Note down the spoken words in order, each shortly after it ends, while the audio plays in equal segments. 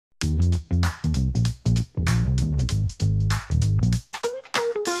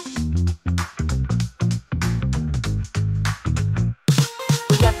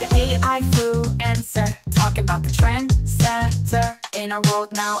AI-Fluencer, talking about the trend setter. In our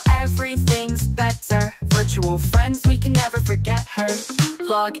world now, everything's better. Virtual friends, we can never forget her.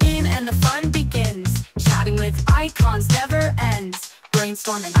 Log in and the fun begins. Chatting with icons never ends.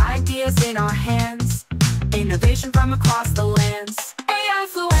 Brainstorming ideas in our hands. Innovation from across the lands.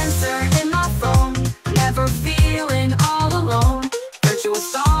 AI-Fluencer in my phone, never feeling all alone. Virtual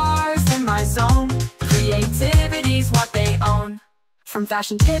stars in my zone, creativity's what they own. From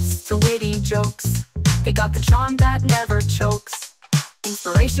fashion tips to witty jokes, they got the charm that never chokes.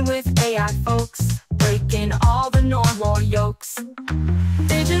 Inspiration with AI folks, breaking all the normal yokes.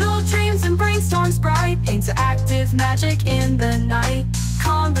 Digital dreams and brainstorms bright, interactive magic in the night.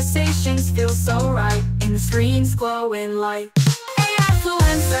 Conversations feel so right, in the screen's glowing light.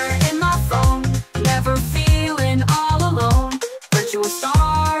 AI-Fluencer